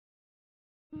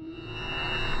Paul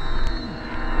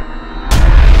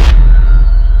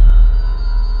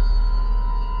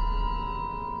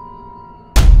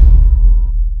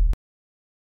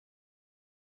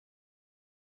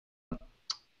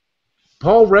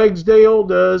Ragsdale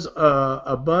does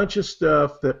a bunch of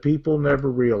stuff that people never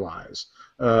realize.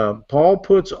 Paul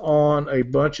puts on a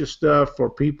bunch of stuff for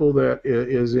people that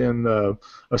is in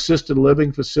assisted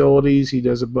living facilities. He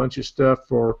does a bunch of stuff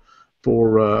for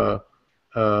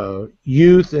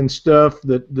youth and stuff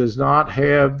that does not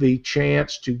have the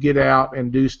chance to get out and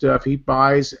do stuff. He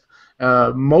buys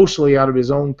mostly out of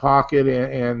his own pocket,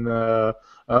 and a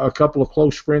couple of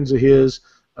close friends of his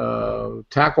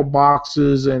tackle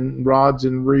boxes and rods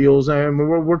and reels, and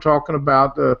we're talking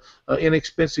about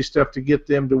inexpensive stuff to get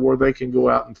them to where they can go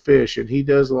out and fish. And he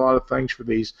does a lot of things for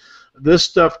these. This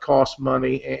stuff costs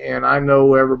money, and I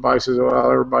know everybody says, well,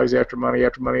 everybody's after money,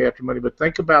 after money, after money. But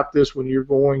think about this: when you're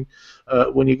going,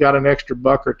 when you got an extra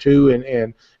buck or two,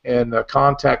 and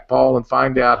contact Paul and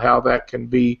find out how that can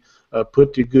be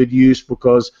put to good use,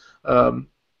 because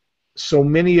so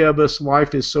many of us,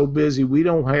 life is so busy, we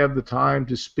don't have the time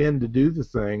to spend to do the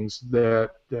things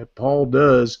that Paul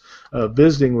does,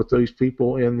 visiting with those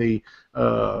people in the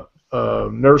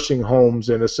nursing homes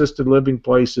and assisted living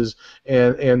places,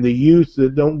 and the youth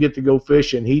that don't get to go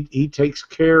fishing. He takes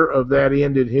care of that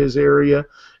end in his area,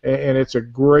 and it's a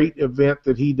great event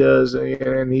that he does,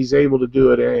 and he's able to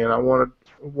do it. And I want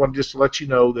just to let you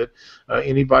know that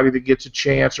anybody that gets a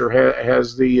chance or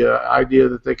has the idea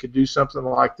that they could do something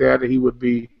like that, he would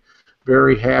be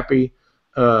very happy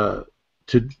to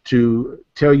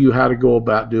tell you how to go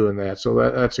about doing that. So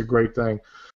that's a great thing.